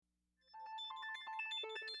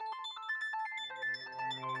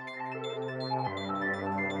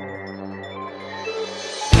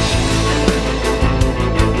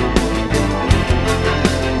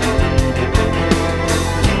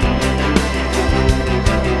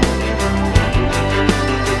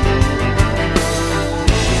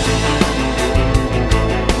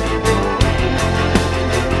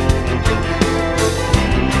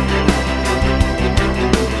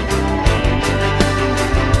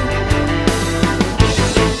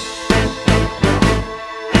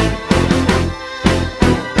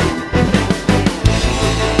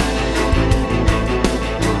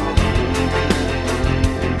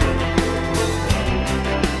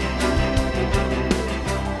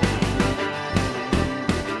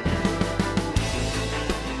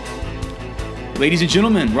Ladies and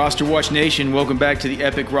gentlemen, Roster Watch Nation, welcome back to the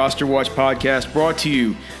Epic Roster Watch podcast, brought to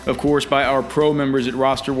you, of course, by our pro members at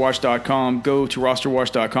rosterwatch.com. Go to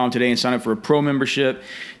rosterwatch.com today and sign up for a pro membership,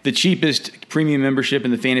 the cheapest premium membership in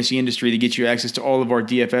the fantasy industry that gets you access to all of our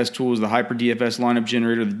DFS tools, the Hyper DFS lineup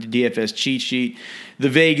generator, the DFS cheat sheet, the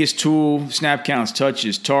Vegas tool, snap counts,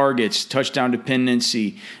 touches, targets, touchdown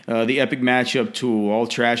dependency, the Epic matchup tool, all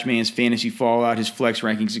Trash Man's fantasy fallout, his flex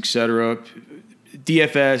rankings, etc.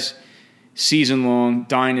 DFS, season-long,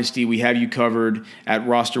 Dynasty, we have you covered at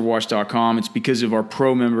rosterwatch.com. It's because of our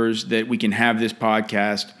pro members that we can have this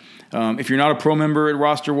podcast. If you're not a pro member at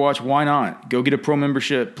Roster Watch, why not? Go get a pro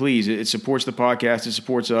membership, please. It supports the podcast. It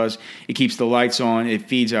supports us. It keeps the lights on. It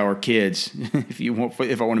feeds our kids, if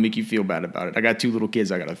I want to make you feel bad about it. I got 2 little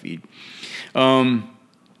kids I got to feed.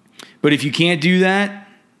 But if you can't do that,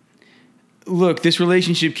 look, this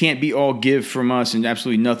relationship can't be all give from us and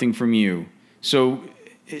absolutely nothing from you. So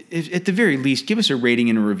at the very least, give us a rating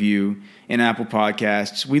and a review in Apple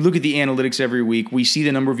Podcasts. We look at the analytics every week. We see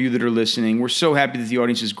the number of you that are listening. We're so happy that the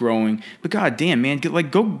audience is growing. But God damn, man,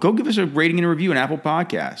 go give us a rating and a review in Apple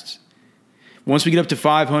Podcasts. Once we get up to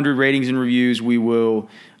 500 ratings and reviews, we will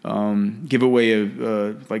give away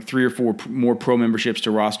like 3 or 4 more pro memberships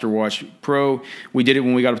to Roster Watch Pro. We did it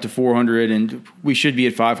when we got up to 400, and we should be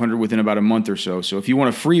at 500 within about a month or so. So if you want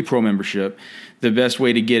a free pro membership, the best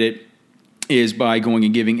way to get it is by going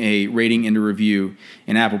and giving a rating and a review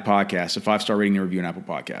in Apple Podcasts, a 5-star rating and review in Apple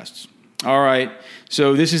Podcasts. All right,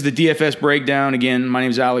 so this is the DFS breakdown. Again, my name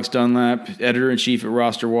is Alex Dunlap, editor-in-chief at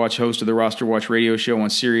Roster Watch, host of the Roster Watch radio show on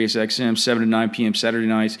Sirius XM, 7 to 9 p.m. Saturday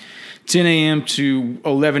nights, 10 a.m. to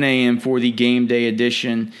 11 a.m. for the game day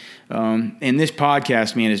edition. And this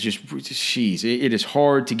podcast, man, is just, jeez, it is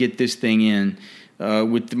hard to get this thing in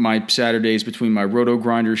with my Saturdays between my Roto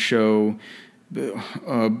Grinder show,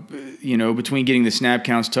 between getting the snap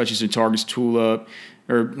counts, touches, and targets tool up,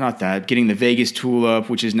 or not that, getting the Vegas tool up,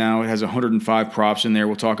 which is now, it has 105 props in there.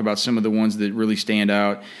 We'll talk about some of the ones that really stand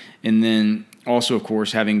out. And then also, of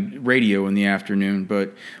course, having radio in the afternoon.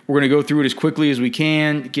 But we're going to go through it as quickly as we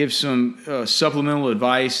can, give some supplemental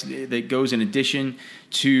advice that goes in addition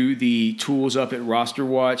to the tools up at Roster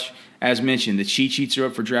Watch. As mentioned, the cheat sheets are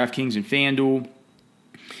up for DraftKings and FanDuel.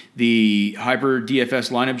 The Hyper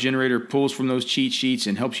DFS lineup generator pulls from those cheat sheets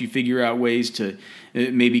and helps you figure out ways to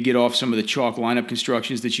maybe get off some of the chalk lineup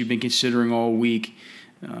constructions that you've been considering all week.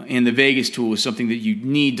 And the Vegas tool is something that you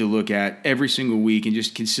need to look at every single week and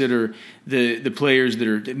just consider the players that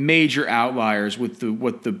are major outliers with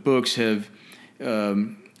what the books have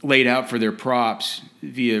laid out for their props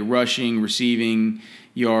via rushing, receiving,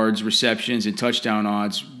 yards, receptions, and touchdown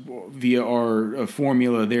odds via our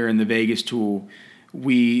formula there in the Vegas tool.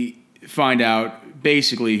 We find out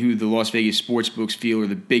basically who the Las Vegas sports books feel are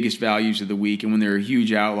the biggest values of the week. And when there are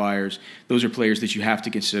huge outliers, those are players that you have to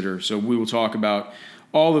consider. So we will talk about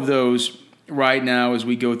all of those right now as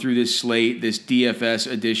we go through this slate, this DFS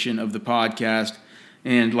edition of the podcast.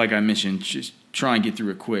 And like I mentioned, just try and get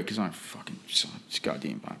through it quick because I'm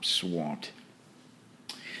swamped.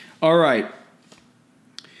 All right.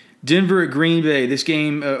 Denver at Green Bay. This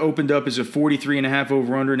game opened up as a 43.5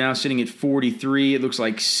 over-under, now sitting at 43. It looks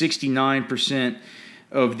like 69%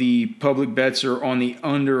 of the public bets are on the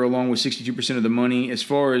under, along with 62% of the money. As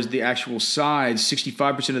far as the actual sides,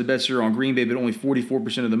 65% of the bets are on Green Bay, but only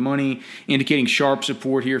 44% of the money, indicating sharp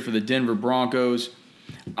support here for the Denver Broncos.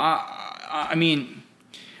 I mean,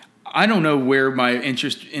 I don't know where my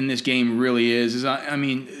interest in this game really is.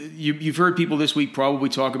 You've heard people this week probably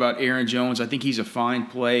talk about Aaron Jones. I think he's a fine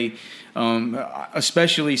play,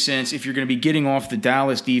 especially since if you're going to be getting off the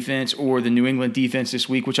Dallas defense or the New England defense this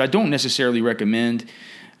week, which I don't necessarily recommend.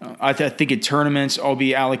 I think in tournaments I'll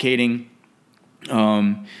be allocating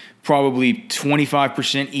probably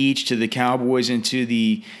 25% each to the Cowboys and to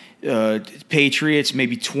the Patriots,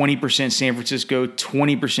 maybe 20% San Francisco,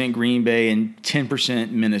 20% Green Bay, and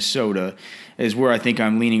 10% Minnesota is where I think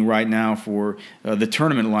I'm leaning right now for the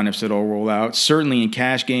tournament lineups that I'll roll out. Certainly in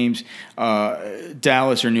cash games,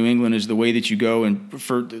 Dallas or New England is the way that you go, and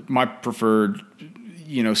my preferred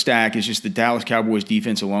stack is just the Dallas Cowboys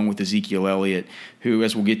defense along with Ezekiel Elliott, who,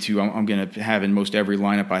 as we'll get to, I'm going to have in most every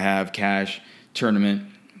lineup I have, cash, tournament,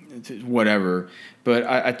 whatever. But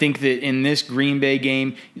I think that in this Green Bay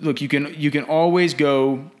game, look, you can always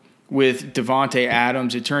go with Devontae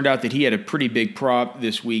Adams. It turned out that he had a pretty big prop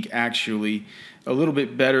this week, actually, a little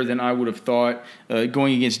bit better than I would have thought,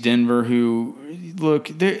 going against Denver, who,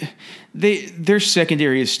 look, their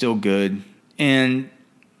secondary is still good. And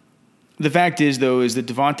The fact is, though, is that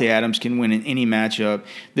Davante Adams can win in any matchup.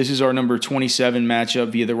 This is our number 27 matchup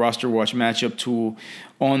via the Roster Watch matchup tool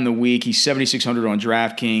on the week. He's 7,600 on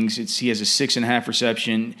DraftKings. He has a 6.5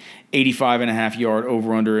 reception, 85.5 yard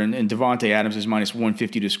over/under, and Davante Adams is minus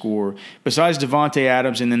 150 to score. Besides Davante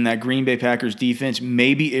Adams and then that Green Bay Packers defense,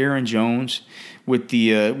 maybe Aaron Jones with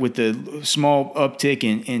the small uptick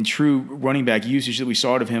in true running back usage that we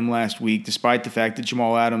saw out of him last week, despite the fact that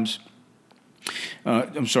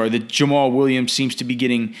that Jamal Williams seems to be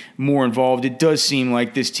getting more involved. It does seem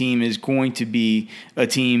like this team is going to be a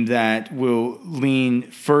team that will lean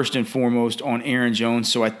first and foremost on Aaron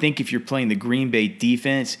Jones. So I think if you're playing the Green Bay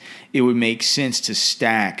defense, it would make sense to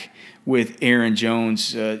stack with Aaron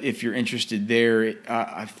Jones if you're interested there.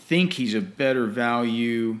 I think he's a better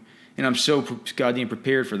value. And I'm so goddamn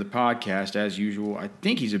prepared for the podcast, as usual. I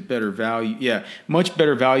think he's a better value. Yeah, much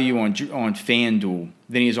better value on FanDuel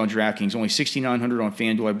than he is on DraftKings. Only 6,900 on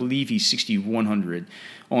FanDuel. I believe he's 6,100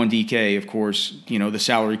 on DK. Of course, the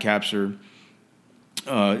salary caps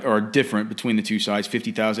are different between the two sides,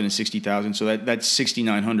 50,000 and 60,000. So that's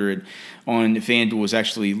 6,900 on FanDuel is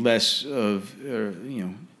actually less of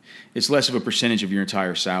it's less of a percentage of your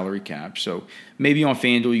entire salary cap. So maybe on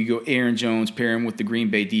FanDuel you go Aaron Jones, pair him with the Green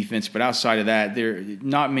Bay defense. But outside of that, there are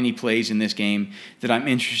not many plays in this game that I'm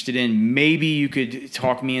interested in. Maybe you could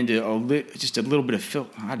talk me into just a little bit of Phil.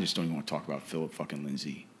 I just don't even want to talk about Philip fucking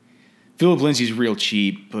Lindsay. Philip Lindsay's real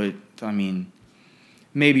cheap, but I mean,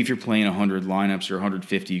 maybe if you're playing 100 lineups or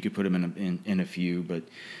 150, you could put him in a few. But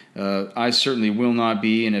I certainly will not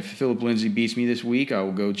be. And if Philip Lindsay beats me this week, I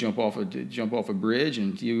will go jump off a bridge,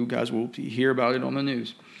 and you guys will hear about it on the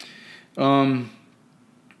news.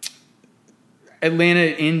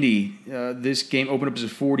 Atlanta Indy. This game opened up as a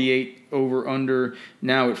 48 over/under.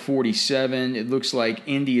 Now at 47. It looks like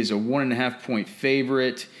Indy is a 1.5 point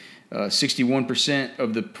favorite. 61%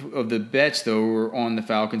 of the bets, though, are on the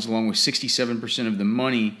Falcons, along with 67% of the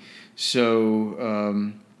money.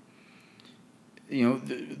 So,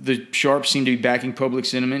 the sharps seem to be backing public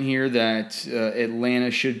sentiment here that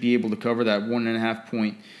Atlanta should be able to cover that 1.5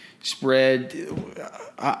 point spread.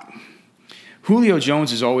 Julio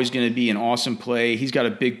Jones is always going to be an awesome play. He's got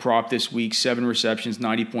a big prop this week, 7 receptions,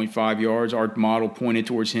 90.5 yards. Our model pointed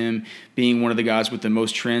towards him being one of the guys with the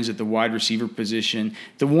most trends at the wide receiver position.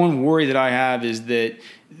 The one worry that I have is that,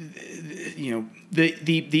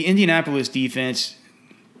 the Indianapolis defense,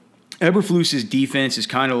 Eberflus's defense is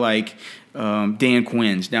kind of like Dan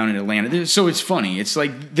Quinn's down in Atlanta. So it's funny. It's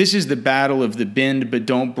like this is the battle of the bend but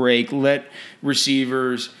don't break. Let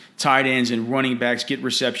receivers, tight ends, and running backs get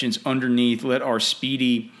receptions underneath. Let our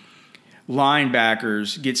speedy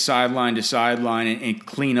linebackers get sideline to sideline and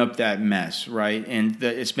clean up that mess, right? And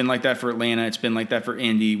it's been like that for Atlanta. It's been like that for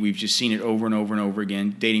Indy. We've just seen it over and over and over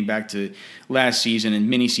again, dating back to last season and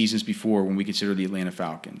many seasons before when we consider the Atlanta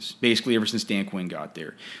Falcons, basically ever since Dan Quinn got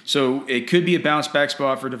there. So it could be a bounce-back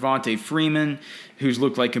spot for Devontae Freeman, who's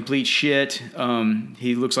looked like complete shit.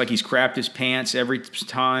 He looks like he's crapped his pants every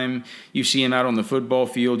time you see him out on the football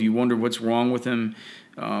field. You wonder what's wrong with him.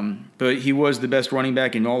 But he was the best running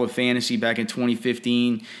back in all of fantasy back in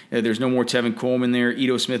 2015. There's no more Tevin Coleman there.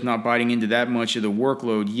 Ito Smith not biting into that much of the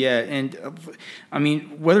workload yet. And,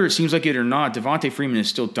 whether it seems like it or not, Devontae Freeman is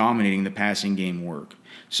still dominating the passing game work.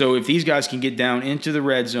 So if these guys can get down into the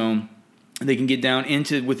red zone, they can get down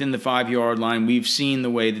into within the 5-yard line. We've seen the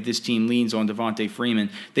way that this team leans on Devontae Freeman.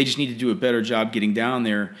 They just need to do a better job getting down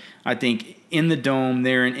there. I think in the Dome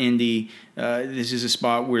there in Indy, this is a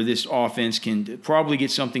spot where this offense can probably get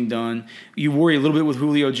something done. You worry a little bit with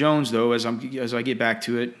Julio Jones, though, as I get back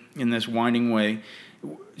to it in this winding way.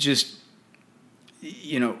 Just,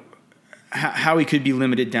 how he could be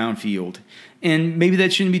limited downfield. And maybe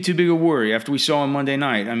that shouldn't be too big a worry after we saw him Monday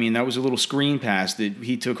night. That was a little screen pass that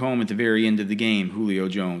he took home at the very end of the game, Julio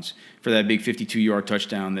Jones, for that big 52-yard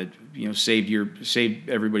touchdown that saved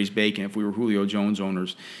everybody's bacon if we were Julio Jones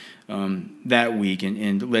owners that week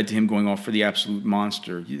and led to him going off for the absolute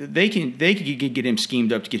monster. They can get him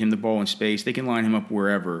schemed up to get him the ball in space. They can line him up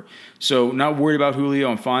wherever. So not worried about Julio.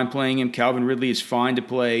 I'm fine playing him. Calvin Ridley is fine to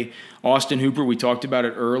play. Austin Hooper, we talked about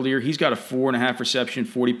it earlier. He's got a 4.5 reception,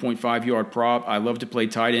 40.5-yard prop. I love to play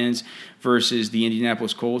tight ends versus the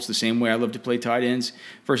Indianapolis Colts the same way I love to play tight ends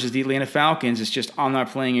versus the Atlanta Falcons. It's just I'm not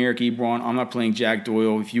playing Eric Ebron. I'm not playing Jack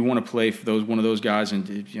Doyle. If you want to play for one of those guys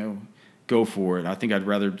and go for it. I think I'd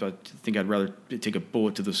rather take a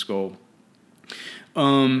bullet to the skull.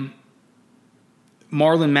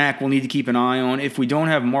 Marlon Mack will need to keep an eye on. If we don't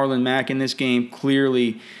have Marlon Mack in this game,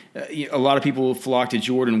 clearly a lot of people will flock to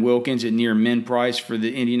Jordan Wilkins at near min price for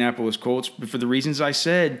the Indianapolis Colts. But for the reasons I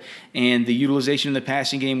said and the utilization in the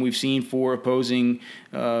passing game we've seen for opposing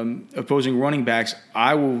running backs,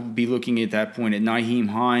 I will be looking at that point at Nyheim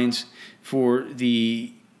Hines for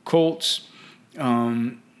the Colts.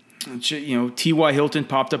 T.Y. Hilton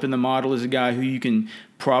popped up in the model as a guy who you can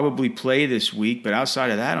probably play this week, but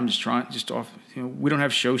outside of that, I'm we don't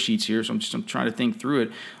have show sheets here, so I'm trying to think through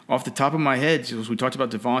it. Off the top of my head, so we talked about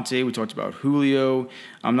Devontae, we talked about Julio.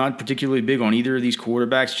 I'm not particularly big on either of these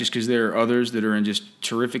quarterbacks just because there are others that are in just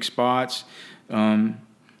terrific spots.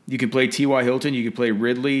 You can play T.Y. Hilton, you can play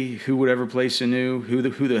Ridley. Who would ever play Sanu? Who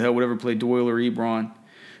the hell would ever play Doyle or Ebron?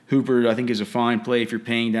 Hooper, I think, is a fine play if you're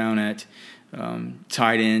paying down at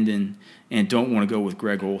tight end and don't want to go with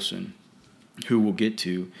Greg Olsen, who we'll get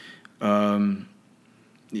to. I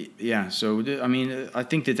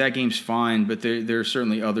think that game's fine, but there are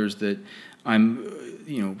certainly others that I'm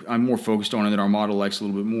more focused on and that our model likes a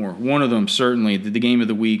little bit more. One of them, certainly, the game of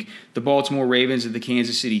the week, the Baltimore Ravens at the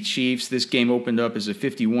Kansas City Chiefs. This game opened up as a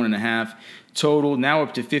 51.5 total, now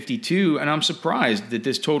up to 52, and I'm surprised that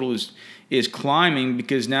this total is climbing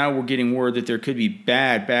because now we're getting word that there could be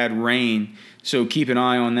bad rain. So keep an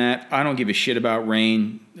eye on that. I don't give a shit about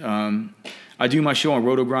rain. I do my show on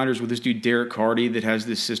Roto Grinders with this dude Derek Carty that has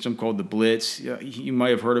this system called the Blitz. You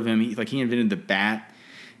might have heard of him. He invented the bat,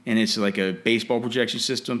 and it's like a baseball projection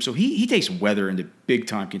system. So he takes weather into big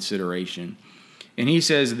time consideration. And he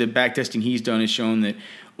says the back testing he's done has shown that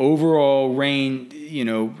overall rain,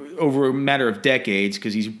 over a matter of decades,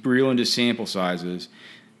 because he's real into sample sizes,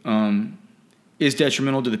 is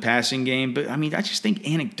detrimental to the passing game. But, I just think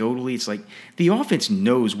anecdotally it's like the offense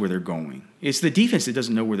knows where they're going. It's the defense that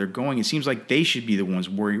doesn't know where they're going. It seems like they should be the ones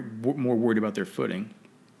more worried about their footing.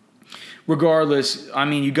 Regardless,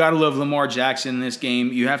 you got to love Lamar Jackson in this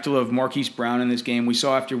game. You have to love Marquise Brown in this game. We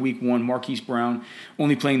saw after week 1 Marquise Brown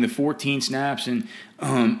only playing the 14 snaps and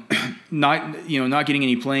not getting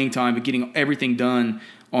any playing time, but getting everything done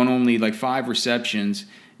on only like 5 receptions.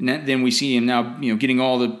 And then we see him now, getting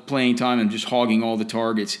all the playing time and just hogging all the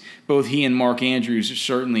targets. Both he and Mark Andrews are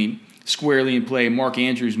certainly squarely in play. Mark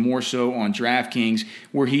Andrews more so on DraftKings,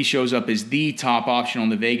 where he shows up as the top option on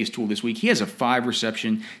the Vegas tool this week. He has a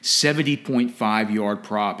 5-reception, 70.5-yard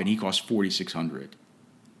prop, and he costs $4,600.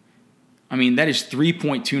 That is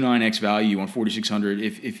 3.29x value on 4,600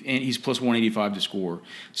 and he's plus 185 to score.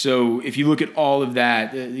 So if you look at all of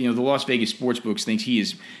that, the Las Vegas sportsbooks thinks he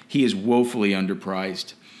is woefully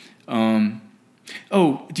underpriced. Do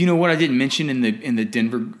you know what I didn't mention in the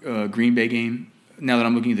Denver Green Bay game? Now that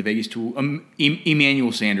I'm looking at the Vegas tool,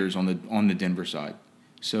 Emmanuel Sanders on the Denver side.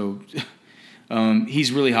 So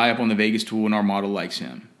he's really high up on the Vegas tool, and our model likes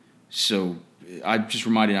him. So I just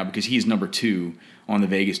reminded now because he's number 2 on the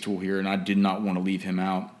Vegas tool here, and I did not want to leave him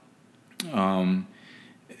out of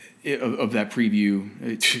that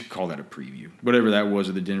preview. Call that a preview. Whatever that was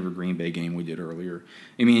of the Denver Green Bay game we did earlier.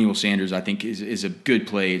 Emmanuel Sanders, I think, is a good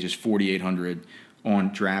play, just 4,800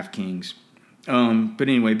 on DraftKings. But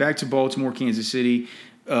anyway, back to Baltimore, Kansas City.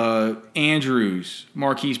 Andrews,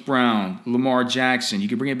 Marquise Brown, Lamar Jackson. You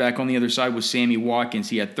can bring it back on the other side with Sammy Watkins.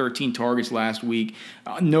 He had 13 targets last week.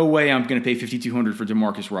 No way I'm going to pay $5,200 for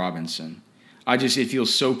Demarcus Robinson. It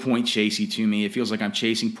feels so point chasey to me. It feels like I'm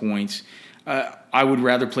chasing points. I would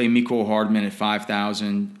rather play Mecole Hardman at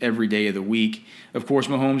 $5,000 every day of the week. Of course,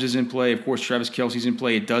 Mahomes is in play. Of course, Travis Kelce's in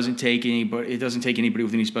play. It doesn't take anybody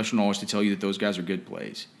with any special knowledge to tell you that those guys are good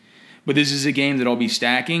plays. But this is a game that I'll be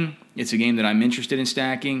stacking. It's a game that I'm interested in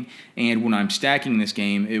stacking. And when I'm stacking this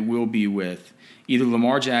game, it will be with either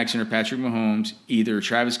Lamar Jackson or Patrick Mahomes, either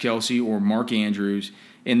Travis Kelce or Mark Andrews,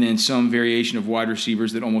 and then some variation of wide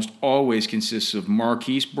receivers that almost always consists of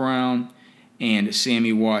Marquise Brown and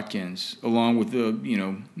Sammy Watkins, along with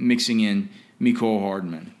mixing in Mecole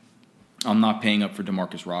Hardman. I'm not paying up for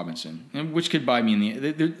Demarcus Robinson, which could bite me in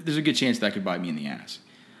the. There's a good chance that could bite me in the ass.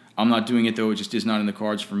 I'm not doing it, though. It just is not in the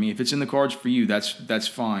cards for me. If it's in the cards for you, that's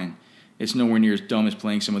fine. It's nowhere near as dumb as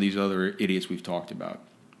playing some of these other idiots we've talked about.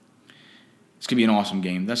 It's going to be an awesome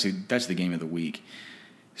game. That's the game of the week.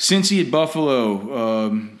 Cincy at Buffalo,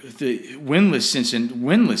 the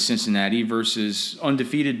winless Cincinnati versus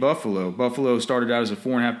undefeated Buffalo. Buffalo started out as a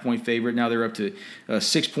 4.5-point favorite. Now they're up to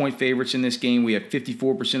 6-point favorites in this game. We have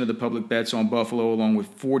 54% of the public bets on Buffalo, along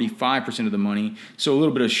with 45% of the money. So a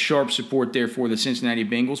little bit of sharp support there for the Cincinnati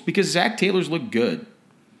Bengals because Zach Taylor's looked good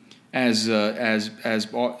as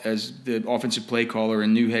the offensive play caller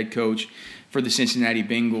and new head coach for the Cincinnati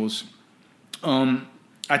Bengals.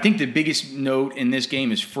 I think the biggest note in this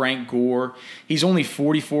game is Frank Gore. He's only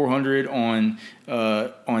 4,400 on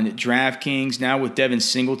DraftKings. Now with Devin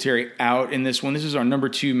Singletary out in this one, this is our number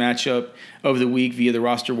 2 matchup of the week via the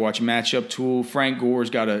Roster Watch matchup tool. Frank Gore's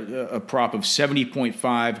got a prop of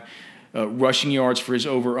 70.5 rushing yards for his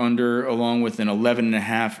over-under, along with an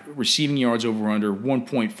 11.5 receiving yards over-under,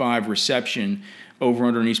 1.5 reception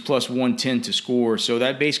over-under, and he's plus 110 to score. So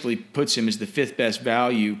that basically puts him as the 5th best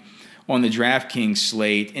value on the DraftKings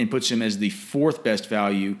slate and puts him as the 4th best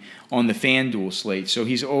value on the FanDuel slate. So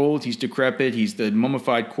he's old, he's decrepit, he's the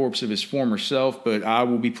mummified corpse of his former self, but I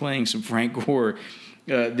will be playing some Frank Gore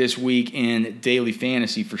this week in daily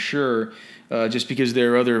fantasy for sure, just because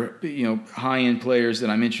there are other high-end players that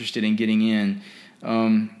I'm interested in getting in.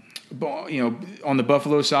 But, on the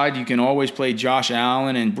Buffalo side, you can always play Josh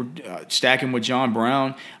Allen and stack him with John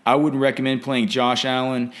Brown. I wouldn't recommend playing Josh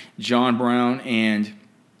Allen, John Brown, and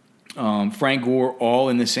Frank Gore all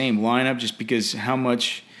in the same lineup, just because how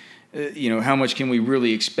much can we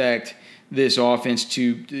really expect this offense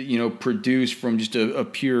to produce from just a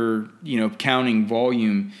pure counting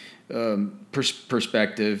volume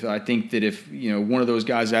perspective. I think that if one of those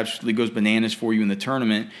guys absolutely goes bananas for you in the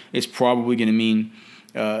tournament, it's probably going to mean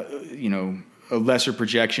a lesser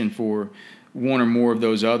projection for one or more of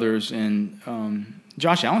those others. And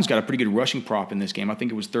Josh Allen's got a pretty good rushing prop in this game. I think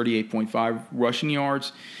it was 38.5 rushing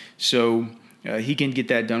yards. So he can get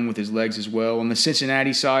that done with his legs as well. On the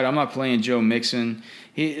Cincinnati side, I'm not playing Joe Mixon.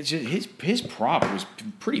 His prop was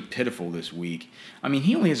pretty pitiful this week. I mean,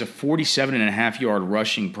 he only has a 47.5-yard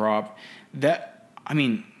rushing prop. This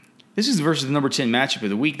is versus the number 10 matchup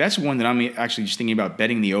of the week. That's one that I'm actually just thinking about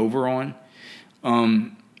betting the over on.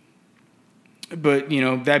 But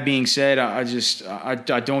that being said, I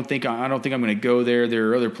don't think I'm going to go there.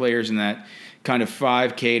 There are other players in that kind of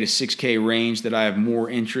 5K to 6K range that I have more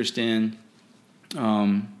interest in.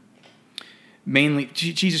 Mainly,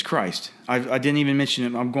 Jesus Christ, I didn't even mention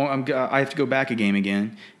him. I have to go back a game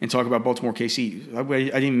again and talk about Baltimore KC. I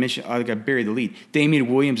didn't even mention. I buried the lead.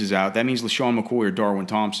 Damian Williams is out. That means LaShawn McCoy or Darwin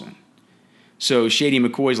Thompson. So Shady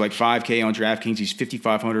McCoy is like 5K on DraftKings. He's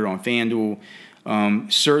 5,500 on FanDuel.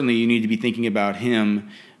 Certainly, you need to be thinking about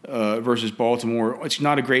him versus Baltimore. It's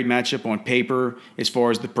not a great matchup on paper as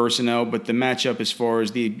far as the personnel, but the matchup as far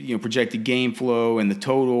as the projected game flow and the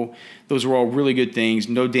total, those are all really good things.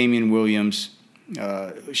 No Damian Williams.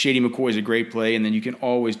 Shady McCoy is a great play, and then you can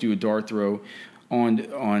always do a dart throw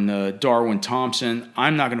on Darwin Thompson.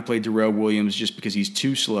 I'm not going to play Darrell Williams just because he's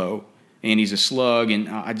too slow and he's a slug, and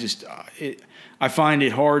I find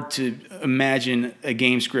it hard to imagine a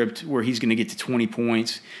game script where he's going to get to 20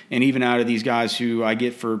 points. And even out of these guys who I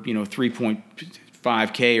get for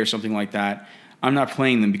 3.5K or something like that, I'm not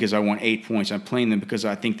playing them because I want 8 points. I'm playing them because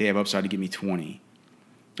I think they have upside to give me 20.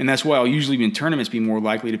 And that's why I'll usually in tournaments be more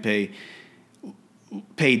likely to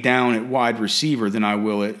pay down at wide receiver than I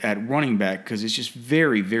will at running back, because it's just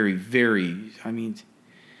very, very, very,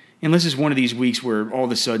 unless it's one of these weeks where all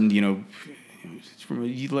of a sudden, from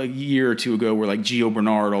a year or two ago where like Gio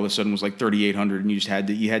Bernard all of a sudden was like 3,800 and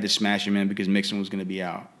you had to smash him in because Mixon was going to be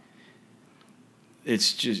out.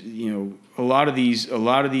 It's just, a lot of these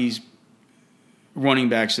running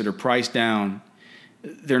backs that are priced down,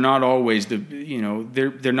 they're not always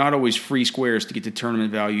they're not always free squares to get to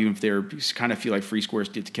tournament value, if they're kind of feel like free squares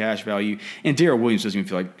to get to cash value. And Darrell Williams doesn't even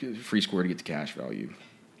feel like free square to get to cash value.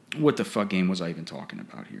 What the fuck game was I even talking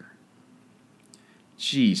about here?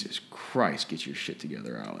 Jesus Christ, get your shit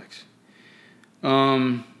together, Alex.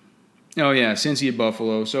 Cincy at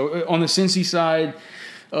Buffalo. So on the Cincy side,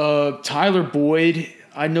 Tyler Boyd,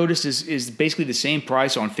 I noticed is basically the same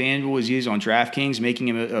price on FanDuel as he is on DraftKings, making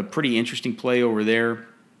him a pretty interesting play over there.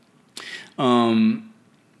 John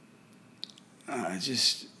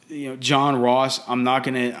Ross, I am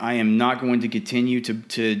not going to continue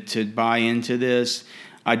to buy into this.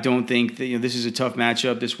 I don't think that this is a tough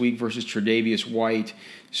matchup this week versus Tre'Davious White.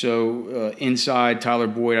 So inside, Tyler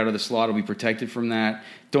Boyd out of the slot will be protected from that.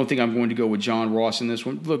 Don't think I'm going to go with John Ross in this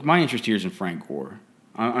one. Look, my interest here is in Frank Gore.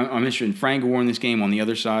 I'm interested in Frank Gore in this game. On the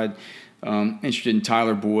other side, interested in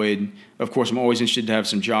Tyler Boyd. Of course, I'm always interested to have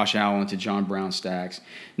some Josh Allen to John Brown stacks.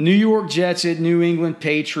 New York Jets at New England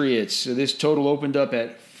Patriots. So this total opened up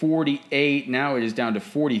at 48. Now it is down to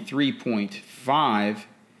 43.5.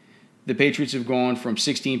 The Patriots have gone from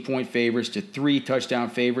 16-point favorites to 3 touchdown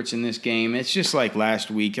favorites in this game. It's just like last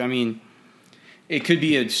week. It could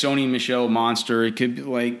be a Sony Michel monster. It could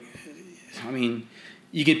be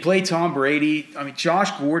you could play Tom Brady. Josh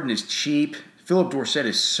Gordon is cheap. Philip Dorsett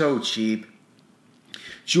is so cheap.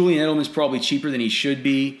 Julian Edelman's probably cheaper than he should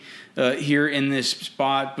be. here in this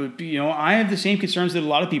spot. But, I have the same concerns that a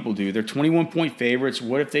lot of people do. They're 21-point favorites.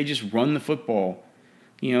 What if they just run the football?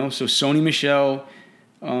 So Sony Michel,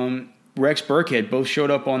 Rex Burkhead both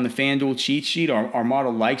showed up on the FanDuel cheat sheet. Our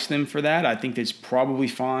model likes them for that. I think that's probably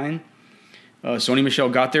fine. Sony Michel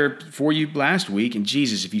got there for you last week, and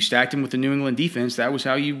Jesus, if you stacked him with the New England defense, that was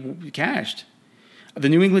how you cashed. The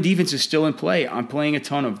New England defense is still in play. I'm playing a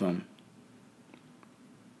ton of them.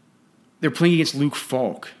 They're playing against Luke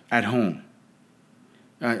Falk at home.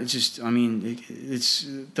 I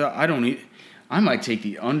might take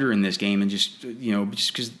the under in this game and just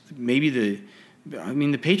because maybe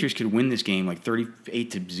the Patriots could win this game like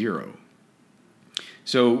 38-0.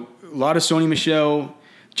 So a lot of Sony Michel.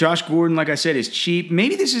 Josh Gordon, like I said, is cheap.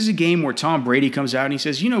 Maybe this is a game where Tom Brady comes out and he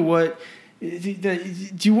says, you know what? Do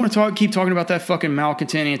you want to keep talking about that fucking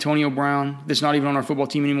malcontent Antonio Brown that's not even on our football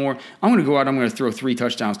team anymore? I'm going to go out. I'm going to throw 3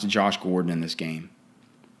 touchdowns to Josh Gordon in this game.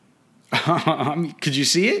 Could you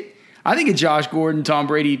see it? I think a Josh Gordon, Tom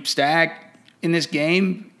Brady stack in this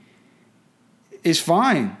game is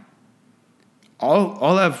fine.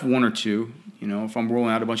 I'll have 1 or 2. If I'm rolling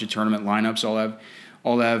out a bunch of tournament lineups, I'll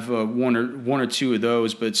have one or 2 of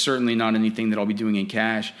those, but certainly not anything that I'll be doing in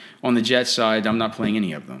cash. On the Jets side, I'm not playing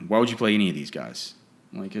any of them. Why would you play any of these guys?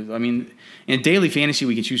 In daily fantasy,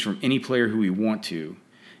 we can choose from any player who we want to.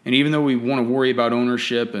 And even though we want to worry about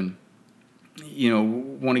ownership and,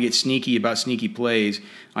 want to get sneaky about sneaky plays,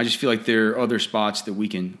 I just feel like there are other spots that we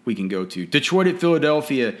can go to. Detroit at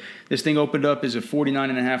Philadelphia. This thing opened up as a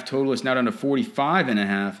 49.5 total. It's now down to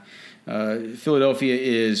 45.5. Philadelphia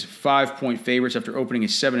is 5-point favorites after opening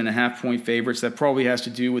as 7.5-point favorites. That probably has to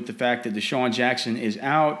do with the fact that Deshaun Jackson is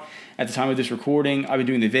out at the time of this recording. I've been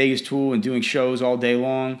doing the Vegas tool and doing shows all day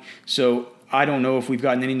long, so I don't know if we've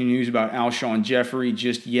gotten any news about Alshon Jeffrey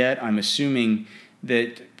just yet. I'm assuming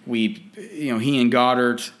that he and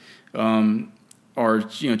Goddard are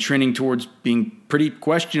trending towards being pretty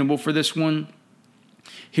questionable for this one.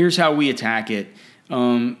 Here's how we attack it.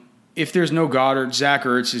 If there's no Goddard, Zach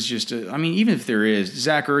Ertz is just even if there is,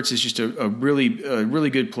 Zach Ertz is just a really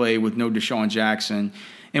good play with no Deshaun Jackson.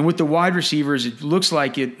 And with the wide receivers, it looks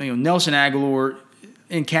like Nelson Aguilar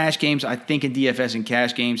in cash games, I think in DFS and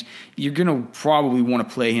cash games, you're going to probably want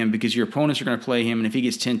to play him because your opponents are going to play him, and if he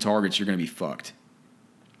gets 10 targets, you're going to be fucked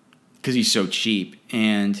because he's so cheap.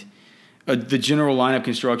 And the general lineup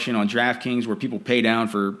construction on DraftKings where people pay down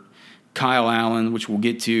for Kyle Allen, which we'll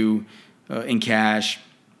get to in cash,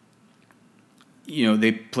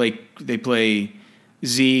 they play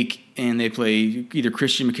Zeke and they play either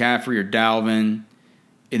Christian McCaffrey or Dalvin,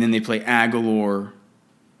 and then they play Aguilar.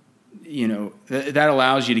 That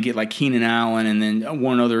allows you to get like Keenan Allen and then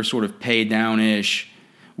one other sort of pay down-ish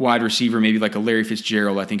wide receiver, maybe like a Larry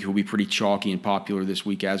Fitzgerald. I think he'll be pretty chalky and popular this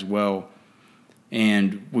week as well,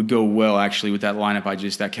 and would go well actually with that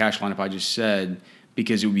cash lineup I just said,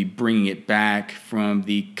 because it would be bringing it back from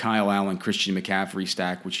the Kyle Allen, Christian McCaffrey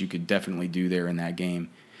stack, which you could definitely do there in that game.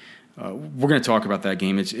 We're going to talk about that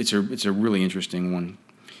game. It's a really interesting one.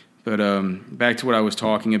 But back to what I was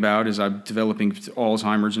talking about is I'm developing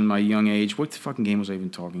Alzheimer's in my young age. What the fucking game was I even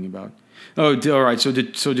talking about? Oh, all right. So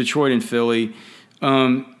Detroit and Philly.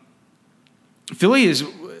 Philly is,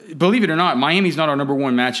 believe it or not, Miami's not our number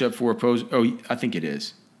 1 matchup for opposing. Oh, I think it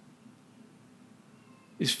is.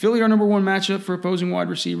 Is Philly our number 1 matchup for opposing wide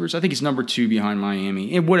receivers? I think it's number 2 behind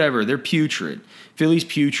Miami. And whatever, they're putrid. Philly's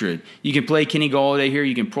putrid. You can play Kenny Golladay here.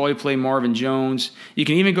 You can probably play Marvin Jones. You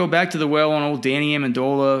can even go back to the well on old Danny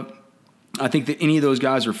Amendola. I think that any of those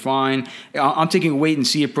guys are fine. I'm taking a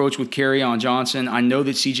wait-and-see approach with Kerryon Johnson. I know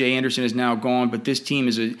that C.J. Anderson is now gone, but this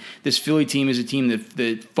Philly team is a team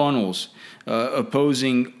that funnels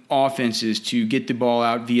opposing offenses to get the ball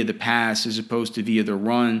out via the pass as opposed to via the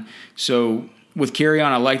run. So with Kerryon,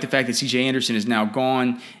 I like the fact that C.J. Anderson is now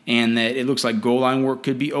gone and that it looks like goal line work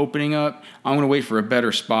could be opening up. I'm going to wait for a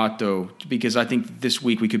better spot, though, because I think this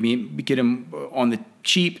week we could get him on the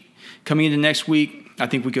cheap. Coming into next week, I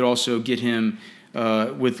think we could also get him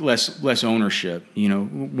with less ownership,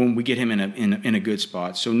 when we get him in a good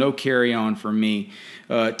spot. So no Kerryon for me.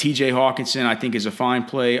 T.J. Hawkinson, I think, is a fine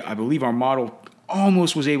play. I believe our model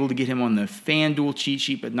almost was able to get him on the FanDuel cheat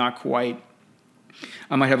sheet, but not quite.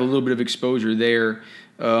 I might have a little bit of exposure there.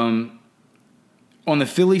 On the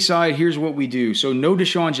Philly side, here's what we do. So no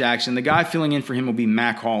Deshaun Jackson. The guy filling in for him will be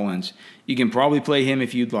Mac Hollins. You can probably play him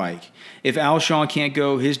if you'd like. If Alshon can't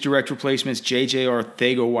go, his direct replacement's J.J.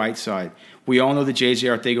 Arcega-Whiteside. We all know that J.J.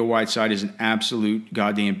 Arcega-Whiteside is an absolute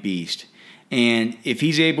goddamn beast. And if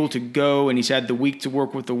he's able to go and he's had the week to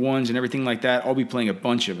work with the ones and everything like that, I'll be playing a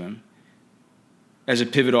bunch of him. as a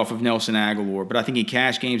pivot off of Nelson Aguilar. But I think in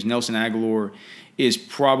cash games, Nelson Aguilar is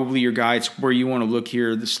probably your guy. It's where you want to look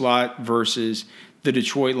here. The slot versus the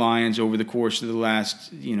Detroit Lions over the course of the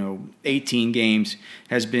last 18 games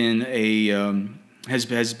has been has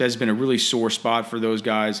been a really sore spot for those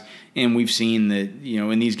guys, and we've seen that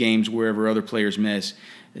in these games wherever other players miss,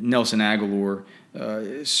 Nelson Aguilar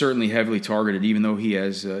certainly heavily targeted, even though he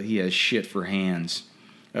has shit for hands.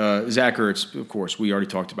 Zach Ertz, of course, we already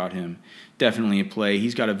talked about him. Definitely in play.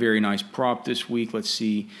 He's got a very nice prop this week. Let's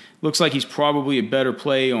see. Looks like he's probably a better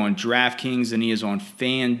play on DraftKings than he is on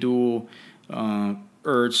FanDuel.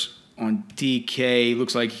 Ertz on DK.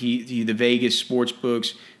 Looks like the Vegas sports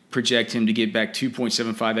books project him to get back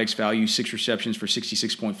 2.75x value, 6 receptions for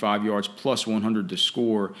 66.5 yards, plus 100 to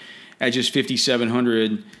score. At just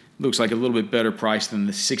 5,700, looks like a little bit better price than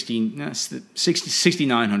the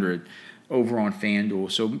 6,900 over on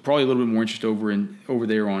FanDuel. So probably a little bit more interest over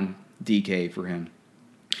there on DK for him.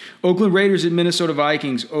 Oakland Raiders at Minnesota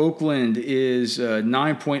Vikings. Oakland is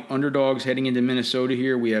 9-point underdogs heading into Minnesota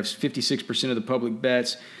here. We have 56% of the public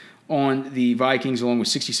bets on the Vikings, along with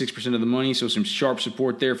 66% of the money, so some sharp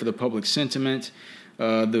support there for the public sentiment.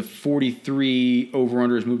 The 43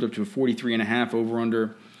 over-under has moved up to a 43.5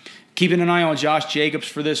 over-under. Keeping an eye on Josh Jacobs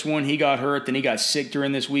for this one. He got hurt, then he got sick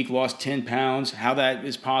during this week, lost 10 pounds. How that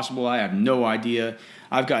is possible, I have no idea.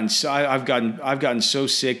 I've gotten so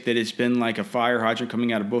sick that it's been like a fire hydrant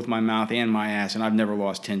coming out of both my mouth and my ass, and I've never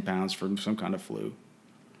lost 10 pounds from some kind of flu.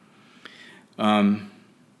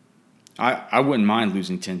 I wouldn't mind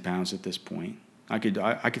losing 10 pounds at this point. I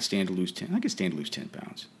could stand to lose 10. I could stand to lose 10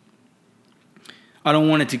 pounds. I don't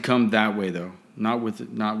want it to come that way though. Not with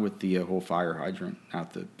the whole fire hydrant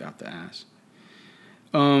out the ass.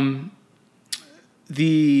 Darren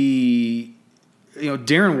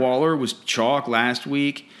Waller was chalk last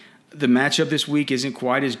week. The matchup this week isn't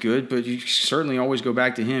quite as good, but you certainly always go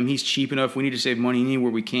back to him. He's cheap enough. We need to save money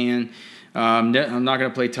anywhere we can. I'm not going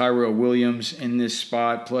to play Tyrell Williams in this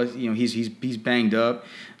spot. Plus, he's banged up.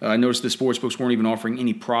 I noticed the sportsbooks weren't even offering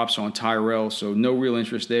any props on Tyrell, so no real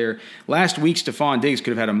interest there. Last week, Stephon Diggs could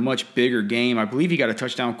have had a much bigger game. I believe he got a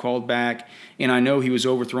touchdown called back, and I know he was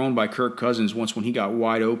overthrown by Kirk Cousins once when he got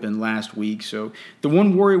wide open last week. So the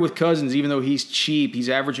one worry with Cousins, even though he's cheap, he's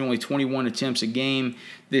averaging only 21 attempts a game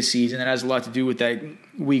this season. That has a lot to do with that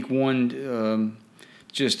week one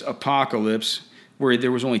just apocalypse, where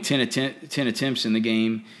there was only 10 attempts in the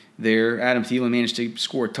game there. Adam Thielen managed to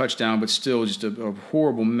score a touchdown, but still just a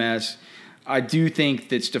horrible mess. I do think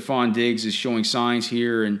that Stephon Diggs is showing signs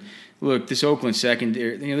here. And look, this Oakland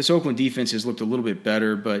secondary, this Oakland defense has looked a little bit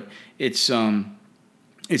better, but it's not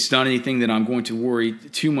anything that I'm going to worry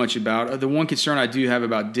too much about. The one concern I do have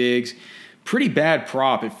about Diggs, pretty bad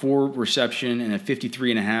prop at 4 reception and a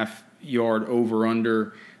 53.5 yard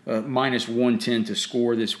over-under. Minus 110 to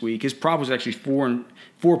score this week. His prop was actually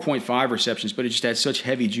 4.5 receptions, but it just had such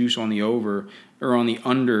heavy juice on the over or on the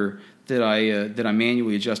under that I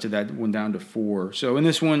manually adjusted that one down to 4. So in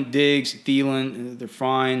this one, Diggs, Thielen, they're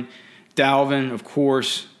fine. Dalvin, of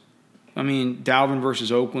course. I mean, Dalvin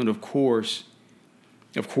versus Oakland, of course.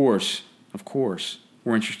 We're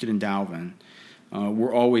interested in Dalvin.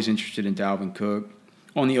 We're always interested in Dalvin Cook.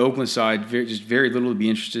 On the Oakland side, just very little to be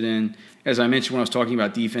interested in. As I mentioned when I was talking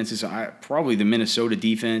about defenses, probably the Minnesota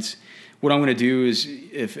defense. What I'm going to do is,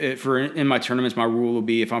 in my tournaments, my rule will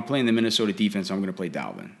be if I'm playing the Minnesota defense, I'm going to play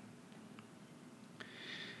Dalvin.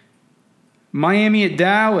 Miami at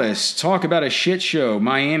Dallas. Talk about a shit show.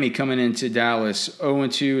 Miami coming into Dallas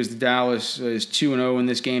 0-2 as the Dallas is 2-0 in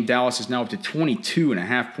this game. Dallas is now up to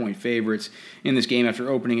 22.5-point favorites in this game after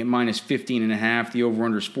opening at minus 15.5. The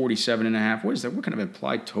over-under is 47.5. What is that? What kind of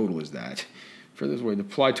implied total is that? For this way, the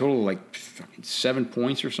implied total like 7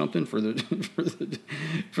 points or something for the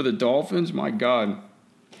for the Dolphins. My God.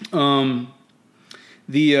 You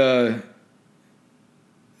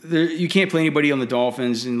can't play anybody on the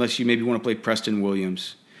Dolphins unless you maybe want to play Preston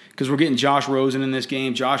Williams, because we're getting Josh Rosen in this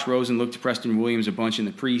game. Josh Rosen looked to Preston Williams a bunch in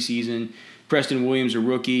the preseason. Preston Williams, a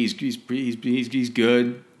rookie, he's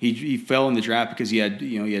good. He fell in the draft because he had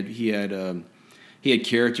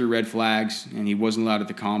character red flags and he wasn't allowed at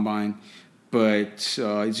the combine. But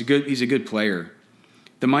he's a good player.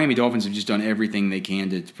 The Miami Dolphins have just done everything they can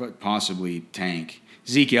to possibly tank.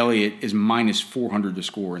 Zeke Elliott is minus 400 to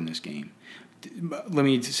score in this game. Let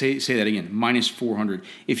me say that again, minus 400.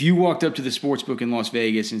 If you walked up to the sportsbook in Las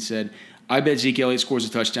Vegas and said, I bet Zeke Elliott scores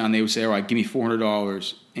a touchdown, they would say, all right, give me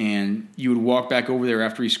 $400. And you would walk back over there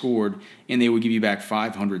after he scored, and they would give you back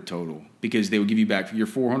 $500 total, because they would give you back your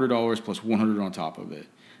 $400 plus $100 on top of it.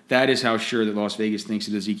 That is how sure that Las Vegas thinks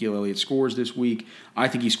that Ezekiel Elliott scores this week. I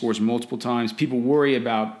think he scores multiple times. People worry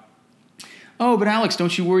about oh, but Alex,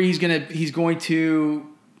 don't you worry he's going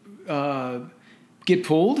to get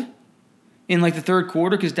pulled in like the third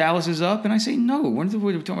quarter because Dallas is up? And I say, no, we're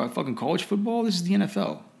talking about fucking college football. This is the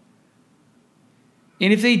NFL.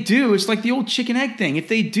 And if they do, it's like the old chicken egg thing. If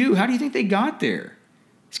they do, how do you think they got there?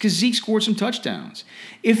 It's because Zeke scored some touchdowns.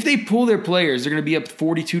 If they pull their players, they're going to be up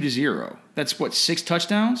 42-0. That's what, 6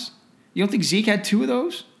 touchdowns? You don't think Zeke had 2 of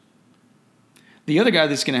those? The other guy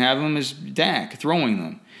that's going to have them is Dak, throwing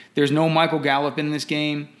them. There's no Michael Gallup in this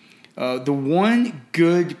game. The one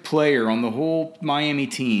good player on the whole Miami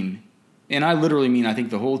team, and I literally mean I think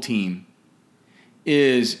the whole team,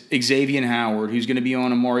 is Xavier Howard, who's going to be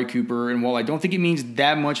on Amari Cooper. And while I don't think it means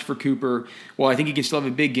that much for Cooper, while I think he can still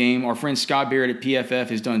have a big game, our friend Scott Barrett at PFF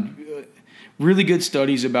has done really good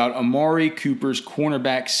studies about Amari Cooper's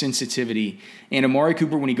cornerback sensitivity. And Amari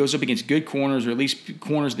Cooper, when he goes up against good corners, or at least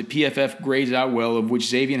corners that PFF grades out well, of which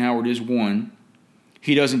Xavier Howard is one,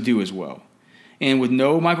 he doesn't do as well. And with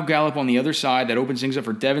no Michael Gallup on the other side, that opens things up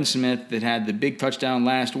for Devin Smith that had the big touchdown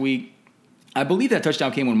last week. I believe that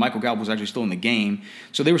touchdown came when Michael Gallup was actually still in the game,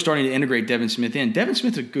 so they were starting to integrate Devin Smith in. Devin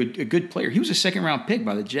Smith's a good player. He was a second-round pick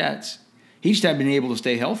by the Jets. He just hadn't been able to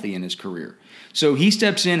stay healthy in his career. So he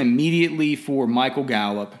steps in immediately for Michael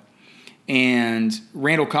Gallup, and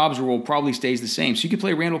Randall Cobb's role probably stays the same. So you could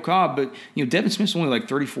play Randall Cobb, but Devin Smith's only like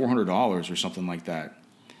 $3,400 or something like that.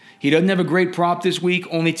 He doesn't have a great prop this week,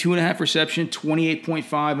 only 2.5 reception,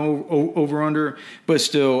 28.5 over-under. But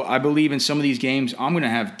still, I believe in some of these games, I'm going to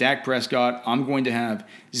have Dak Prescott. I'm going to have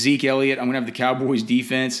Zeke Elliott. I'm going to have the Cowboys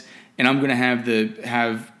defense. And I'm going to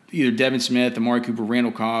have either Devin Smith, Amari Cooper,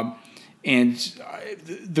 Randall Cobb. And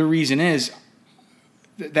the reason is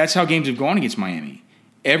that's how games have gone against Miami.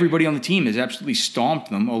 Everybody on the team has absolutely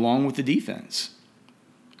stomped them along with the defense.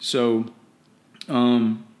 So,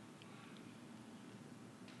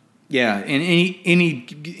 yeah, in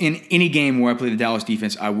any game where I play the Dallas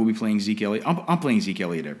defense, I will be playing Zeke Elliott. I'm playing Zeke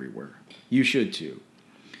Elliott everywhere. You should too.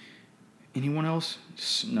 Anyone else?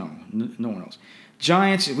 No one else.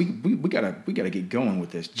 Giants. We gotta get going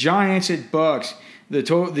with this. Giants at Bucks.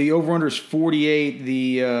 The over under is 48.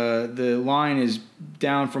 The line is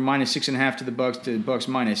down from -6.5 to the Bucks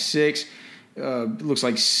 -6. Looks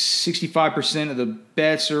like 65% of the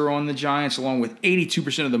bets are on the Giants, along with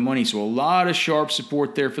 82% of the money. So a lot of sharp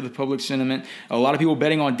support there for the public sentiment. A lot of people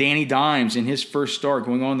betting on Danny Dimes in his first start,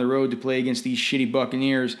 going on the road to play against these shitty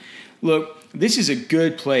Buccaneers. Look, this is a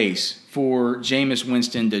good place for Jameis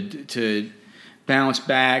Winston to bounce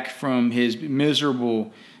back from his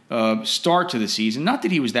miserable start to the season. Not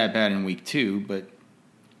that he was that bad in week 2, but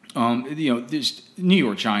this New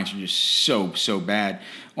York Giants are just so bad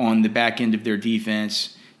on the back end of their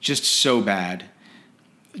defense, just so bad.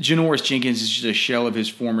 Janoris Jenkins is just a shell of his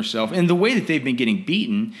former self, and the way that they've been getting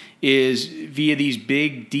beaten is via these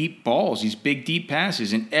big deep balls, these big deep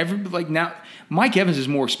passes, and now Mike Evans is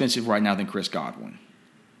more expensive right now than Chris Godwin,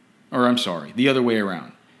 or I'm sorry, the other way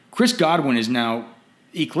around. Chris Godwin is now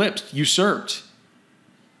usurped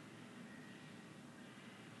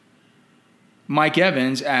Mike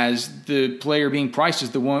Evans as the player being priced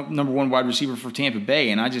as the number one wide receiver for Tampa Bay.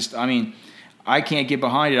 And I can't get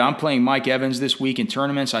behind it. I'm playing Mike Evans this week in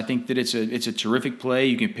tournaments. I think that it's a terrific play.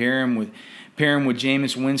 You can pair him with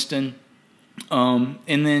Jameis Winston, and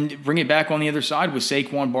then bring it back on the other side with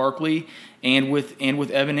Saquon Barkley and with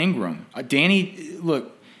Evan Ingram.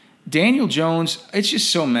 Daniel Jones. It's just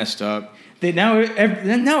so messed up. Now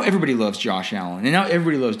everybody loves Josh Allen, and now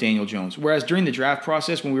everybody loves Daniel Jones. Whereas during the draft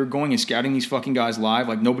process, when we were going and scouting these fucking guys live,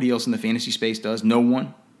 like nobody else in the fantasy space does, no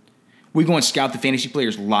one, we go and scout the fantasy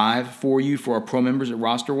players live for you, for our pro members at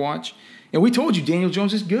Roster Watch. And we told you Daniel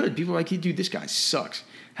Jones is good. People are like, dude, this guy sucks.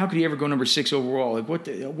 How could he ever go number 6 overall? Like, what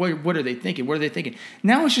are they thinking? What are they thinking?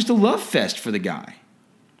 Now it's just a love fest for the guy.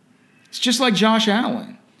 It's just like Josh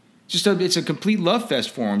Allen. It's a complete love fest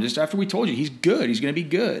for him. Just after we told you he's good, he's going to be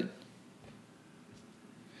good.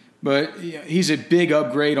 But he's a big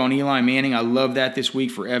upgrade on Eli Manning. I love that this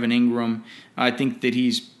week for Evan Ingram. I think that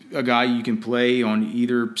he's a guy you can play on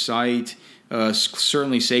either site.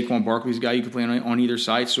 Certainly Saquon Barkley's a guy you can play on either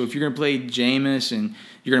site. So if you're going to play Jameis and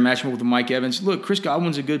you're going to match him up with Mike Evans, look, Chris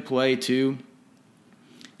Godwin's a good play too.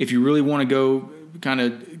 If you really want to go kind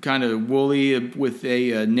of woolly with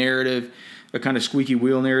a narrative, a kind of squeaky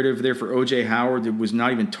wheel narrative there for O.J. Howard that was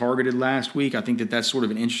not even targeted last week. I think that that's sort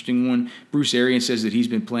of an interesting one. Bruce Arians says that he's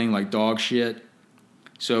been playing like dog shit.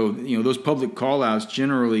 So, those public call-outs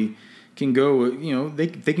generally can go, they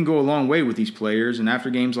can go a long way with these players. And after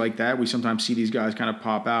games like that, we sometimes see these guys kind of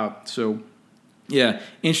pop out. So, yeah,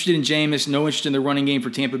 interested in Jameis, no interest in the running game for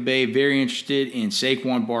Tampa Bay. Very interested in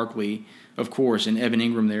Saquon Barkley, of course, and Evan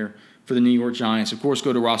Ingram there for the New York Giants. Of course,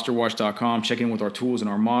 go to rosterwatch.com, check in with our tools and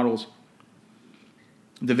our models,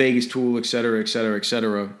 the Vegas tool, et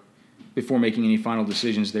cetera, before making any final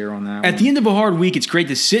decisions there on that. At the end of a hard week, it's great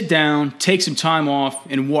to sit down, take some time off,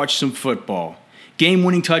 and watch some football.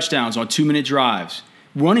 Game-winning touchdowns on 2-minute drives.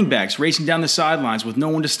 Running backs racing down the sidelines with no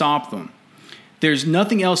one to stop them. There's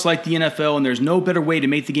nothing else like the NFL, and there's no better way to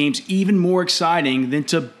make the games even more exciting than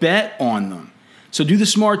to bet on them. So do the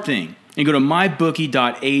smart thing and go to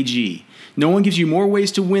mybookie.ag. No one gives you more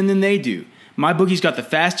ways to win than they do. MyBookie's got the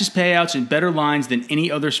fastest payouts and better lines than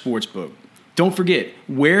any other sportsbook. Don't forget,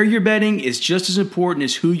 where you're betting is just as important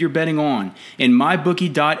as who you're betting on. And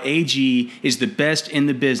mybookie.ag is the best in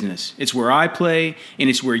the business. It's where I play, and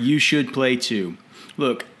it's where you should play too.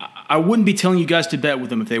 Look, I wouldn't be telling you guys to bet with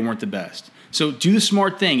them if they weren't the best. So do the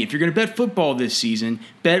smart thing. If you're going to bet football this season,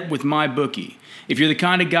 bet with MyBookie. If you're the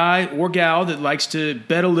kind of guy or gal that likes to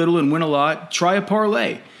bet a little and win a lot, try a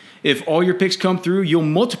parlay. If all your picks come through, you'll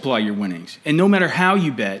multiply your winnings. And no matter how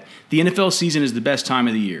you bet, the NFL season is the best time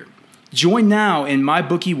of the year. Join now, and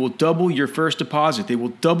MyBookie will double your first deposit. They will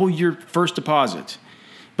double your first deposit.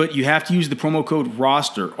 But you have to use the promo code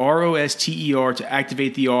ROSTER, R-O-S-T-E-R, to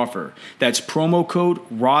activate the offer. That's promo code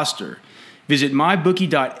ROSTER. Visit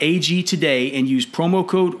mybookie.ag today and use promo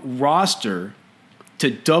code ROSTER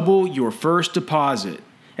to double your first deposit.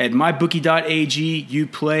 At mybookie.ag, you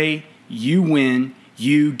play, you win,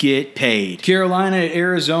 you get paid. Carolina at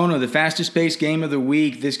Arizona, the fastest-paced game of the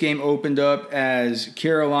week. This game opened up as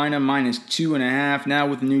Carolina minus 2.5. Now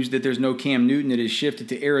with the news that there's no Cam Newton, it has shifted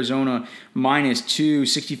to Arizona minus 2.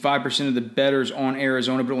 65% of the bettors on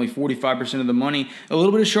Arizona, but only 45% of the money. A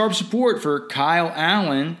little bit of sharp support for Kyle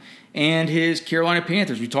Allen and his Carolina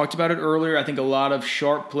Panthers. We talked about it earlier. I think a lot of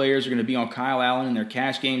sharp players are going to be on Kyle Allen in their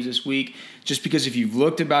cash games this week, just because if you've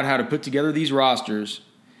looked about how to put together these rosters,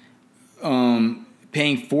 paying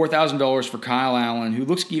 $4,000 for Kyle Allen,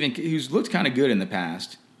 who's looked kind of good in the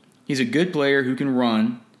past. He's a good player who can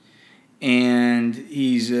run, and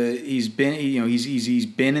he's been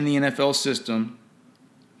in the NFL system.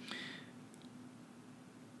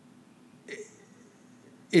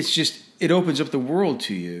 It's just, it opens up the world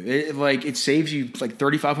to you. It saves you like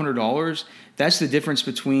 $3,500. That's the difference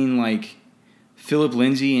between like Philip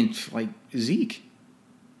Lindsay and like Zeke,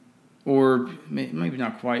 or maybe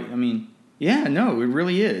not quite. I mean. Yeah, no, it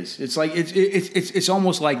really is. It's like it's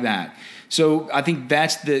almost like that. So I think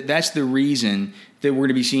that's the reason that we're going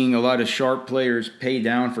to be seeing a lot of sharp players pay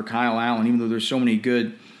down for Kyle Allen, even though there's so many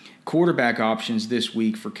good quarterback options this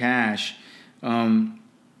week for cash.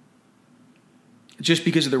 Just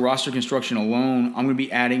because of the roster construction alone, I'm going to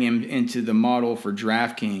be adding him into the model for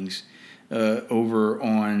DraftKings over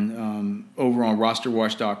on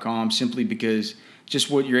rosterwatch.com, simply because just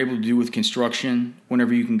what you're able to do with construction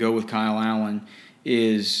whenever you can go with Kyle Allen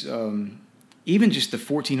is even just the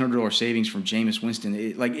 $1,400 savings from Jameis Winston.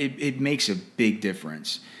 It makes a big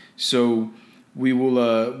difference. So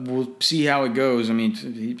we'll see how it goes. I mean,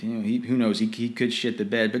 who knows? He could shit the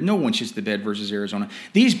bed, but no one shits the bed versus Arizona.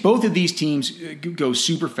 Both of these teams go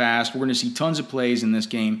super fast. We're going to see tons of plays in this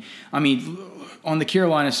game. I mean, on the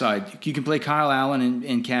Carolina side, you can play Kyle Allen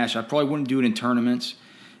in cash. I probably wouldn't do it in tournaments.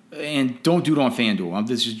 And don't do it on FanDuel.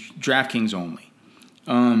 This is DraftKings only.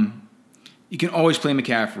 You can always play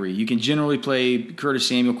McCaffrey. You can generally play Curtis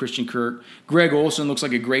Samuel, Christian Kirk. Greg Olsen looks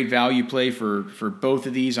like a great value play for both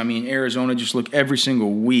of these. I mean, Arizona, just look every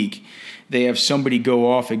single week. They have somebody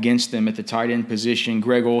go off against them at the tight end position.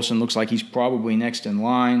 Greg Olsen looks like he's probably next in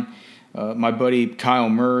line. My buddy Kyle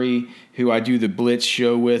Murray, who I do the Blitz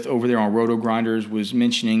show with over there on Roto Grinders, was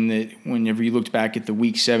mentioning that whenever you looked back at the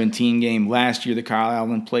Week 17 game last year that Kyle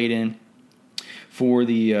Allen played in for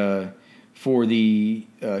the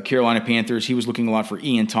Carolina Panthers, he was looking a lot for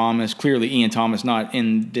Ian Thomas. Clearly, Ian Thomas not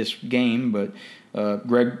in this game, but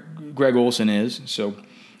Greg Olsen is. So,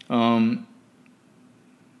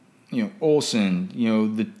 Olsen,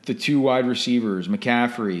 the two wide receivers,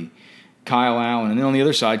 McCaffrey, Kyle Allen, and then on the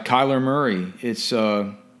other side, Kyler Murray. It's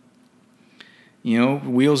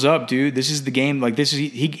wheels up, dude. This is the game. Like this is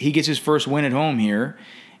he gets his first win at home here,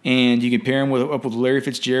 and you can pair him up with Larry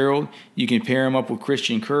Fitzgerald. You can pair him up with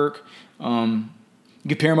Christian Kirk. You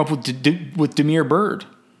can pair him up with Damiere Byrd,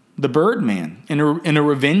 the Birdman, in a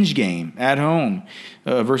revenge game at home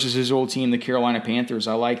versus his old team, the Carolina Panthers.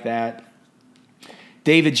 I like that.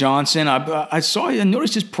 David Johnson, I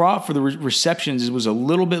noticed his prop for the receptions was a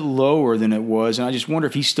little bit lower than it was, and I just wonder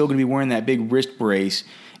if he's still going to be wearing that big wrist brace,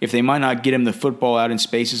 if they might not get him the football out in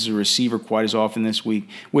space as a receiver quite as often this week.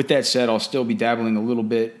 With that said, I'll still be dabbling a little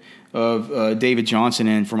bit of David Johnson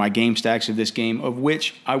in for my game stacks of this game, of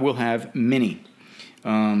which I will have many.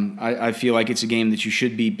 I feel like it's a game that you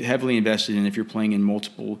should be heavily invested in if you're playing in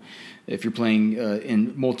multiple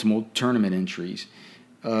tournament entries.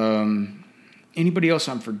 Anybody else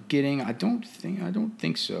I'm forgetting? I don't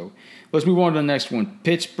think so. Let's move on to the next one.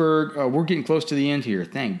 Pittsburgh. We're getting close to the end here.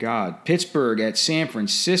 Thank God. Pittsburgh at San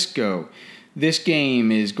Francisco. This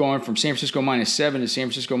game is going from San Francisco -7 to San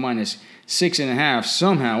Francisco -6.5.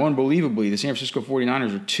 Somehow, unbelievably, the San Francisco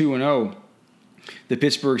 49ers are 2-0. The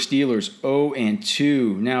Pittsburgh Steelers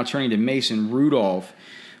 0-2. Now turning to Mason Rudolph.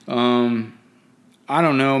 I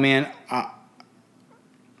don't know, man.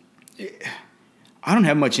 I don't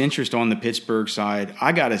have much interest on the Pittsburgh side.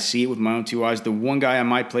 I got to see it with my own two eyes. The one guy I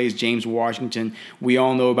might play is James Washington. We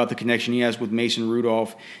all know about the connection he has with Mason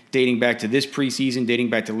Rudolph, dating back to this preseason,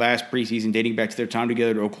 dating back to last preseason, dating back to their time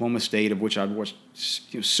together at Oklahoma State, of which I've watched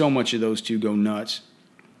so much of those two go nuts.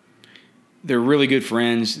 They're really good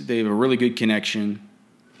friends. They have a really good connection.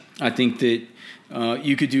 I think that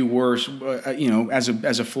you could do worse, as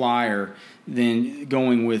a flyer than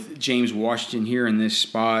going with James Washington here in this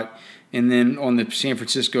spot. And then on the San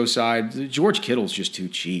Francisco side, George Kittle's just too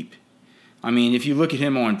cheap. I mean, if you look at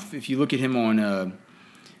him on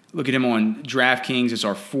DraftKings, it's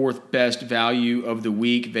our fourth best value of the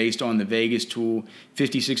week based on the Vegas tool,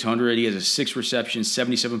 5,600. He has a 6 reception,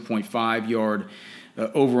 77.5 yard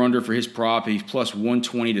over-under for his prop. He's plus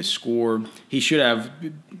 120 to score. He should have,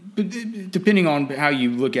 depending on how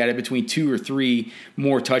you look at it, between 2 or 3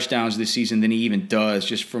 more touchdowns this season than he even does,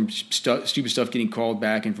 just from stupid stuff getting called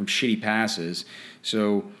back and from shitty passes.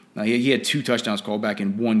 So he had 2 touchdowns called back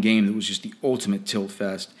in one game that was just the ultimate tilt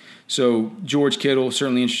fest. So George Kittle,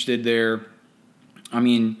 certainly interested there. I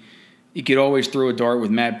mean, you could always throw a dart with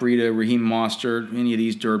Matt Breida, Raheem Mostert, any of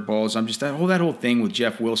these dirt balls. I'm just that whole thing with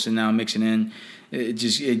Jeff Wilson now mixing in.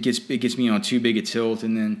 It gets me on too big a tilt,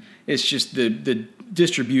 and then it's just the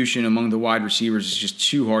distribution among the wide receivers is just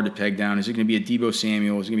too hard to peg down. Is it going to be a Deebo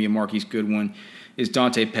Samuel? Is it going to be a Marquise Goodwin? Is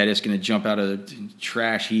Dante Pettis going to jump out of the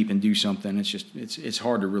trash heap and do something? It's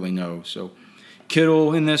hard to really know. So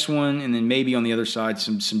Kittle in this one, and then maybe on the other side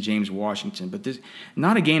some James Washington. But this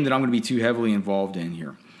not a game that I'm going to be too heavily involved in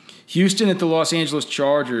here. Houston at the Los Angeles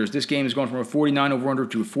Chargers. This game has gone from a 49 over-under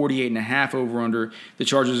to a 48.5 over-under. The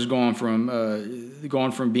Chargers has gone from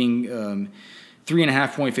being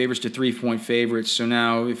 3.5-point favorites to 3-point favorites. So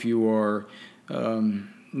now if you are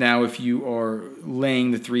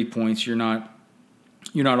laying the 3 points, you're not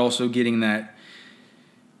also getting that.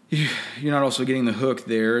 You're not also getting the hook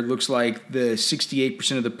there. It looks like the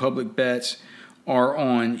 68% of the public bets are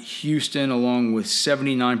on Houston, along with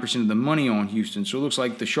 79% of the money on Houston. So it looks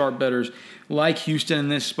like the sharp bettors like Houston in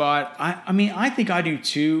this spot. I think I do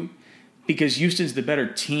too, because Houston's the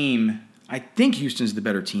better team. I think Houston's the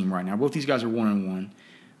better team right now. Both these guys are 1-1.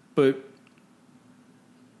 But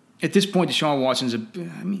at this point, Deshaun Watson's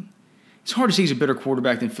it's hard to say he's a better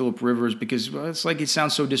quarterback than Phillip Rivers, because it's like it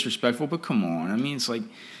sounds so disrespectful, but come on. I mean, it's like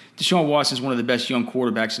Deshaun Watson's one of the best young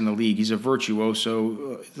quarterbacks in the league. He's a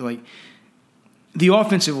virtuoso. The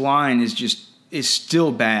offensive line is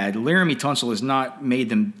still bad. Laramie Tunsil has not made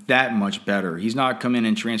them that much better. He's not come in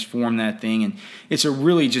and transformed that thing, and it's a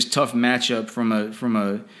really just tough matchup from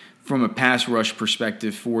a pass rush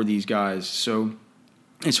perspective for these guys. So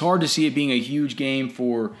it's hard to see it being a huge game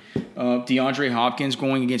for DeAndre Hopkins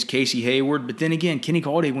going against Casey Hayward. But then again, Kenny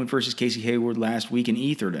Golladay went versus Casey Hayward last week and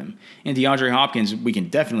ethered him. And DeAndre Hopkins, we can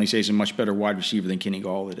definitely say, is a much better wide receiver than Kenny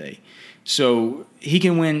Golladay. So he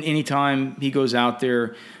can win anytime he goes out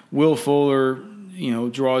there. Will Fuller,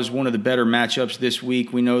 draws one of the better matchups this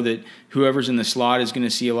week. We know that whoever's in the slot is going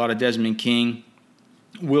to see a lot of Desmond King.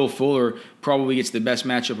 Will Fuller probably gets the best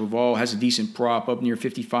matchup of all, has a decent prop up near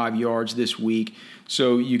 55 yards this week,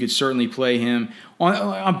 so you could certainly play him.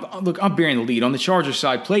 I'm bearing the lead. On the Chargers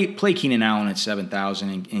side, play Keenan Allen at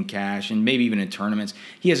 7,000 in cash, and maybe even in tournaments.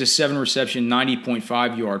 He has a 7-reception,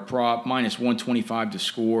 90.5 yard prop, minus 125 to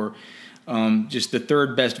score. Just the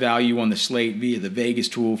third best value on the slate via the Vegas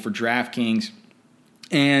tool for DraftKings.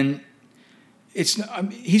 And he's going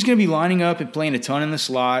to be lining up and playing a ton in the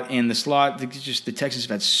slot, and the Texans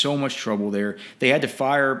have had so much trouble there. They had to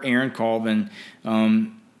fire Aaron Colvin.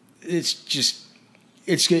 It's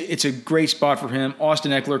a great spot for him.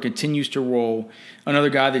 Austin Eckler continues to roll. Another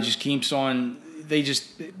guy that just keeps on.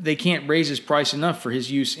 They can't raise his price enough for his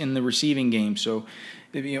use in the receiving game. So,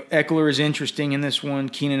 Eckler is interesting in this one.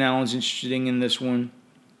 Keenan Allen's interesting in this one.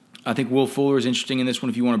 I think Will Fuller is interesting in this one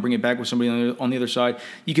if you want to bring it back with somebody on the other side.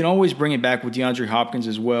 You can always bring it back with DeAndre Hopkins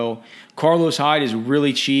as well. Carlos Hyde is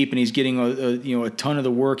really cheap, and he's getting a ton of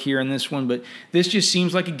the work here in this one. But this just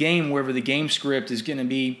seems like a game wherever the game script is going to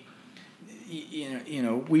be,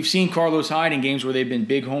 we've seen Carlos Hyde in games where they've been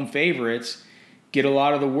big home favorites, get a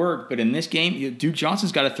lot of the work. But in this game, Duke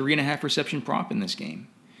Johnson's got a 3.5 reception prop in this game.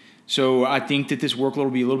 So I think that this workload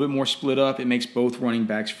will be a little bit more split up. It makes both running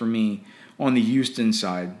backs for me on the Houston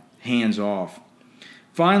side hands off.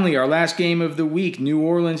 Finally, our last game of the week, New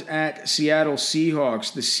Orleans at Seattle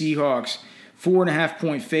Seahawks. The Seahawks,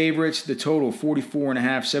 4.5-point favorites. The total, 44.5.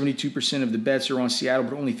 72% of the bets are on Seattle,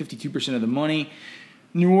 but only 52% of the money.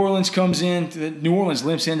 New Orleans limps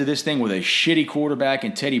into this thing with a shitty quarterback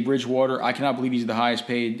in Teddy Bridgewater. I cannot believe he's the highest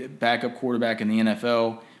paid backup quarterback in the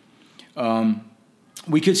NFL.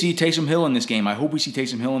 We could see Taysom Hill in this game. I hope we see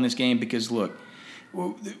Taysom Hill in this game because, look,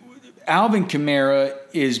 Alvin Kamara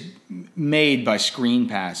is made by screen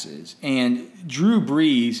passes, and Drew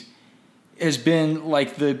Brees has been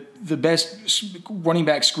like the best running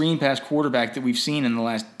back screen pass quarterback that we've seen in the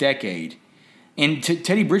last decade. And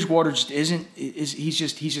Teddy Bridgewater just he's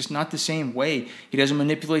just not the same way. He doesn't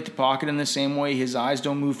manipulate the pocket in the same way. His eyes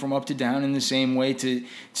don't move from up to down in the same way to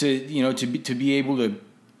be able to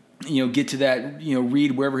get to that,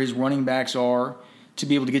 read wherever his running backs are, to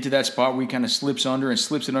be able to get to that spot where he kind of slips under and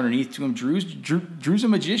slips it underneath to him. Drew's a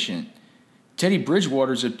magician. Teddy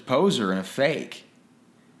Bridgewater's a poser and a fake.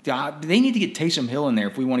 They need to get Taysom Hill in there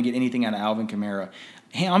if we want to get anything out of Alvin Kamara.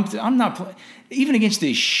 Hey, I'm not even against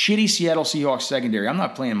the shitty Seattle Seahawks secondary. I'm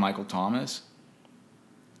not playing Michael Thomas.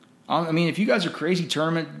 I mean, if you guys are crazy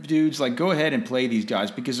tournament dudes, like, go ahead and play these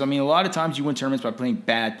guys because, a lot of times you win tournaments by playing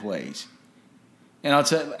bad plays. And I'll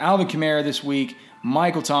tell Alvin Kamara this week,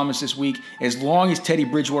 Michael Thomas this week. As long as Teddy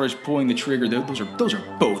Bridgewater is pulling the trigger, those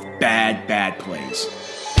are both bad plays.